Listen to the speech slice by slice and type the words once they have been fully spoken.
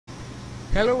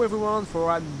Hello everyone for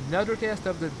another test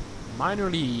of the minor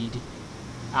league.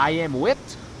 I am with...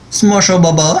 Smusho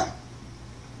Baba.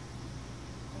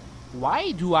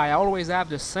 Why do I always have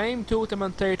the same two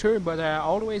commentator, but I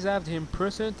always have the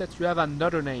impression that you have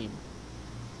another name?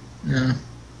 Yeah.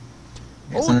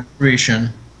 It's an impression.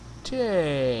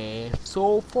 Okay,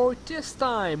 so for this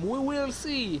time we will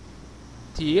see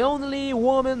the only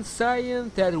woman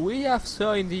sayain that we have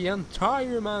saw in the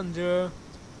entire manga,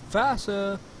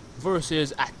 Fasha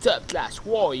versus a top class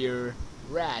warrior,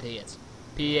 Radditz.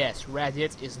 P.S.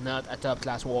 Radditz is not a top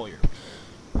class warrior.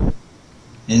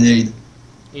 Indeed.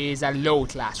 He is a low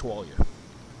class warrior.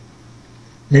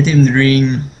 Let him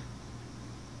dream.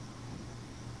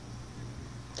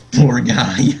 Poor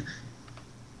guy.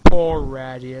 Poor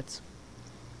Radditz.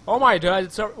 Oh my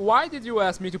god, so why did you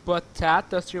ask me to put that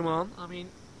costume on? I mean...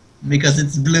 Because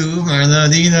it's blue.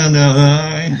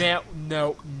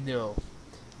 No.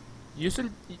 You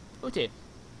should... Okay.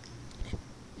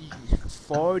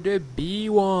 For the B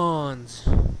ones.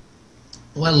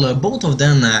 Well, both of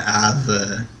them have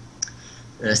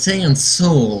Saiyan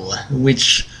Soul,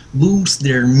 which boosts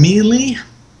their melee,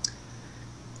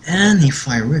 and if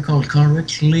I recall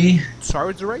correctly,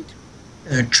 Charge rate?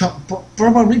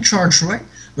 Probably charge rate,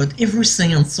 but every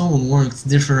Saiyan Soul works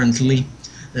differently.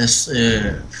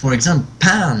 For example,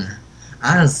 Pan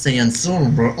as Saiyan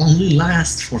Soul will only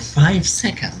last for 5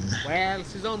 seconds. Well,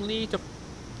 she's only to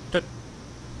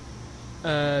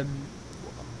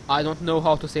I don't know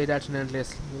how to say that in English.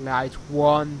 Like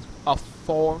 1 of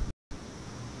 4.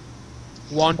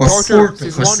 One quarter.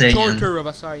 She's 1 quarter of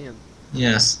a Saiyan.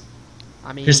 Yes.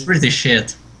 I mean, she's pretty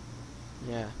shit.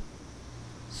 Yeah.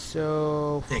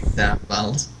 So take that,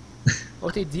 belt.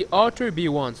 Okay, the other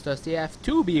B1s, does they have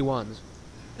 2 B1s?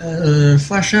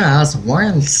 Fasha has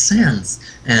wild sense,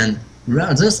 and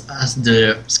Radditz has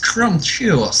the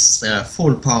scrumptious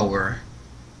full power.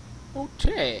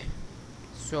 Okay.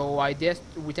 So I guess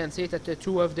we can say that the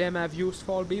 2 of them have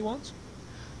useful B1s?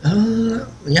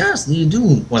 Yes, they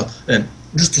do. Well,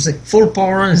 just to say, full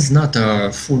power is not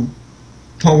a full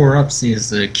power-ups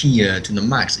is key to the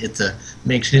max. It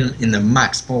makes him in the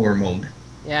max power mode.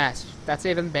 Yes, that's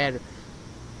even better.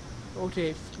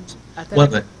 Okay.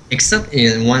 Well, except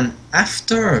when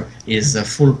after his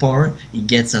full power, he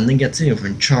gets a negative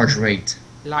in charge rate.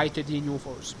 Like the new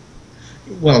force.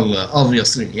 Well,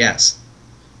 obviously, yes.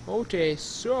 Okay,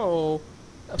 so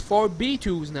for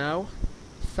B2s now,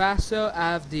 Fasha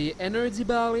have the energy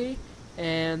belly,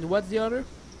 and what's the other?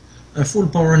 A full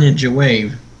power energy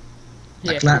wave.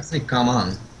 Yeah, a classic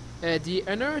command. The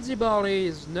energy belly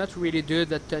is not really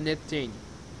good at anything.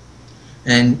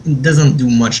 And it doesn't do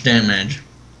much damage.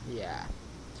 Yeah.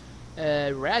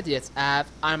 Radditz have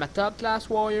I'm a top class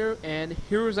warrior and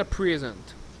here's a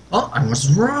present. Oh, I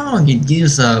was wrong. It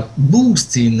gives a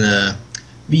boost in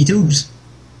B2s.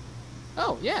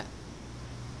 Oh, yeah.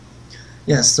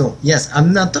 Yes, so, yes,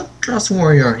 I'm not top class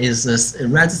warrior is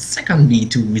Raddit's second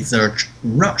B2 with a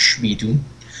rush B2.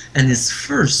 And his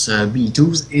first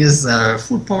B2 is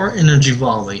full power energy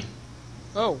volley.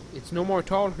 Oh, it's no more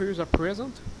tall, here's a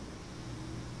present?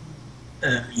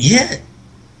 Yeah.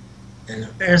 And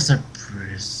there's a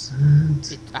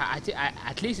present.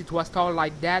 At least it was called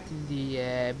like that in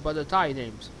the Budokai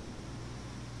games.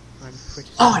 I'm pretty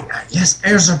sure. Oh, yeah, yes,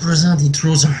 there's a present. He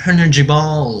throws an energy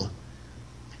ball.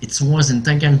 It was in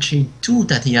Tenkaichi 2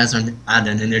 that he had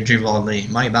an energy volley.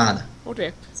 My bad.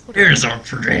 Okay. Here's our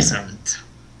present.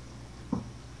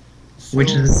 So,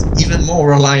 which is even more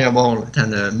reliable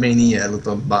than many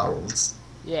little barrels.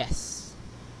 Yes.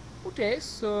 Okay,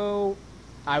 so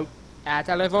at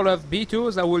a level of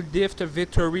B2s, I will give the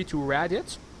victory to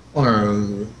Radditz.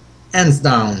 Or hands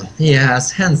down. He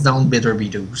has hands down better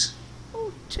B2s.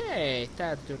 Okay,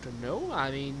 that's good to know.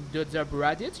 I mean, good job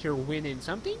Radditz, you're winning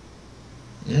something.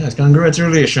 Yes,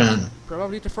 congratulations.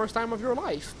 Probably the first time of your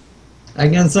life.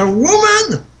 Against a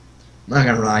woman! Not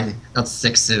gonna lie, that's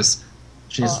sexist.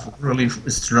 She's really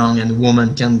strong and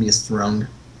woman can be strong.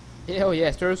 Oh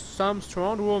yes, there's some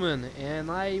strong women,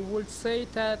 and I would say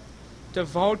that the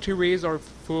Valkyries are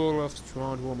full of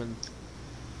strong women.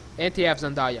 And they have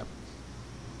Zendaya.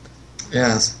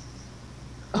 Yes.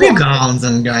 Be gone,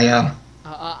 Zendaya.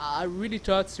 I really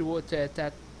thought she would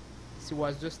that she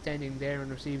was just standing there and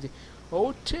received it.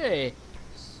 Okay,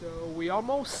 so we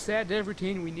almost said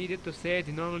everything we needed to say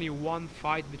in only one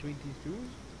fight between these two.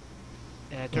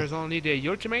 There's only the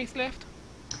ultimates left.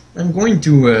 I'm going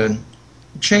to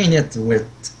chain it with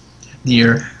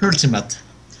the ultimate.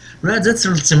 Raddit's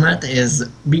ultimate is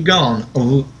Begone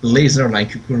of laser,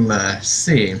 like you could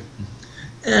say.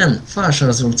 And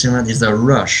Fasha's ultimate is a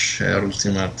rush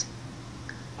ultimate.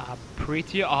 A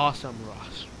pretty awesome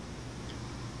rush.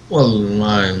 Well,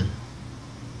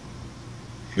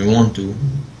 if you want to.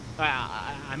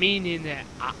 I mean,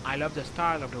 I love the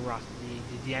style of the Rust,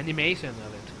 the animation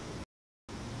of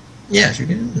it. Yes, you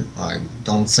can. I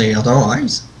don't say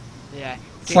otherwise. Yeah.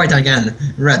 Okay. Fight again.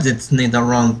 Radditz need a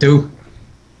round 2.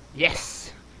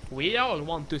 Yes. We all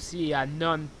want to see a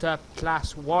non-top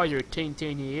class warrior think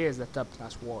he is a top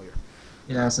class warrior.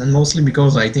 Yes, and mostly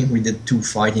because I think we did 2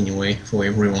 fight anyway for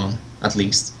everyone, at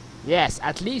least. Yes,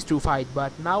 at least 2 fight,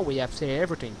 but now we have say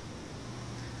everything.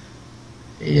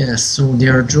 Yes, so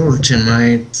their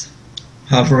ultimate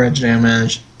average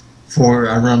damage for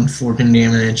around 14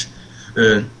 damage.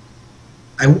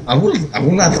 I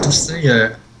will have to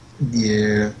say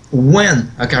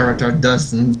when a character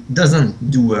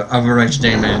doesn't do average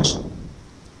damage.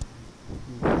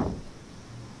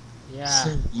 Yeah.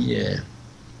 So, yeah.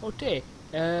 Okay.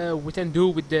 We can do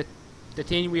with the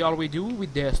thing we always do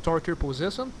with the starter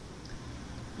position.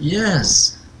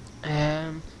 Yes.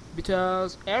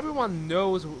 Because everyone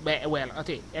knows, well,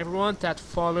 okay, everyone that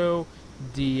follow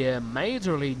the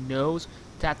Major League knows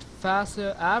that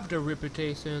Fasha have the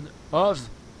reputation of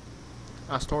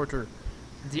a starter.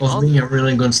 Of being a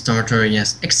really good starter,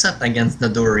 yes, except against the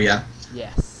Doria.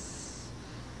 Yes.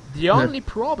 The only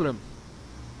problem.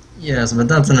 Yes, but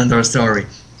that's another story.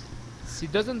 She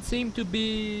doesn't seem to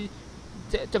be.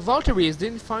 The Valkyries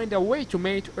didn't find a way to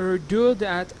make her good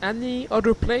at any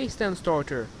other place than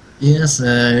starter. Yes,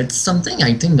 it's something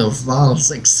I think the Valves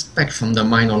expect from the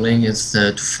minor league is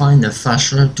to find a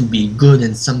Fasha to be good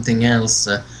in something else,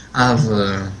 have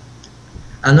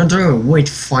another way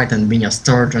to fight and being a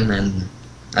starter, and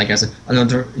like I said,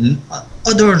 another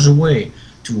way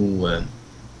to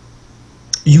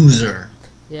use her.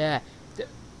 Yeah,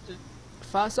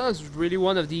 Fasha is really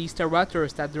one of these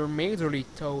characters that their majorly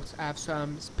thoughts have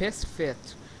some specific,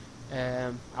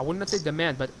 I would not say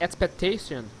demand, but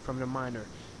expectation from the minor.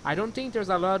 I don't think there's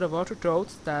a lot of other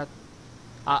thoughts that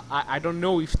I don't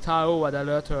know if Tao had a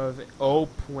lot of hope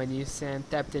when he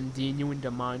sent Captain Dinu in the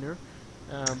minor.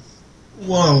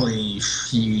 Well,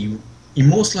 he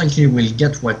most likely will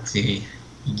get what he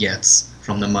gets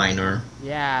from the minor.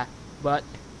 Yeah, but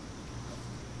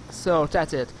so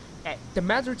that's it. The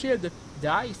majority of the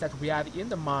dice that we have in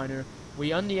the minor,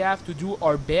 we only have to do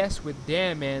our best with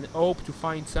them and hope to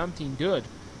find something good.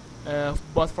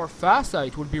 But for Fasha,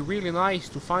 it would be really nice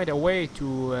to find a way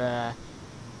to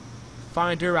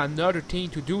find her another thing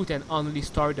to do than only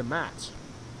start the match.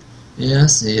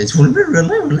 Yes, it would be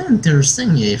really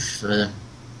interesting if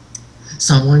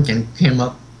someone can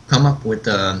come up with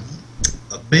a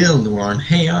build or an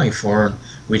AI for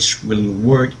which will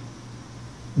work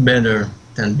better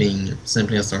than being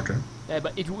simply a starter.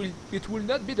 But it will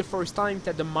not be the first time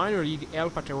that the minor league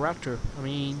help a character. I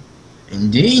mean.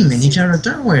 Indeed, many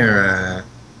characters were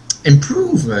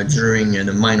improved during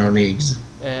the minor leagues.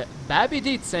 Babby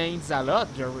did things a lot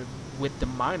with the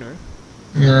minor.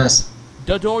 Yes.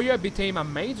 Dodoria became a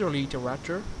major league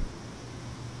character.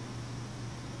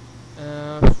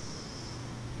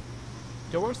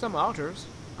 There were some others.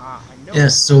 I know.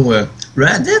 Yes, so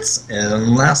Radditz,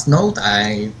 last note,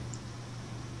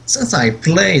 since I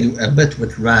played a bit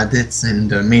with Radditz in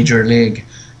the Major League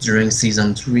during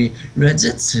Season 3,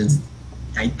 Radditz is,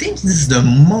 I think this is the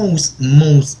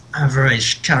most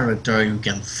average character you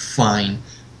can find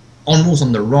almost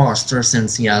on the roster,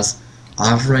 since he has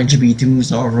average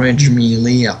B2s, average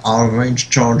melee, average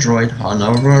charge rate, on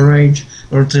average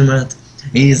ultimate.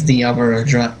 He is the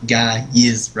average guy, he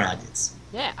is Radditz.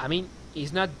 Yeah, I mean,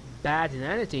 he's not bad in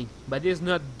anything, but he's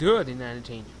not good in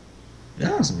anything.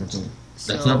 Yes,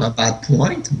 that's not a bad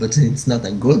point, but it's not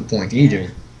a good point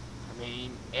either. I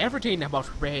mean, everything about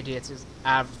Radditz is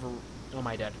average. Oh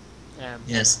my god.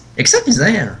 Yes, except his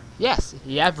hair. Yes,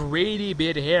 he have really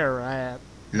big hair.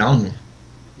 Long.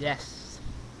 Yes.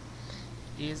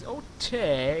 Is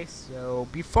okay. So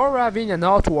before having an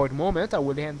outward moment, I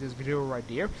will end this video right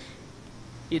there.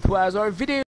 It was our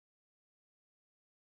video.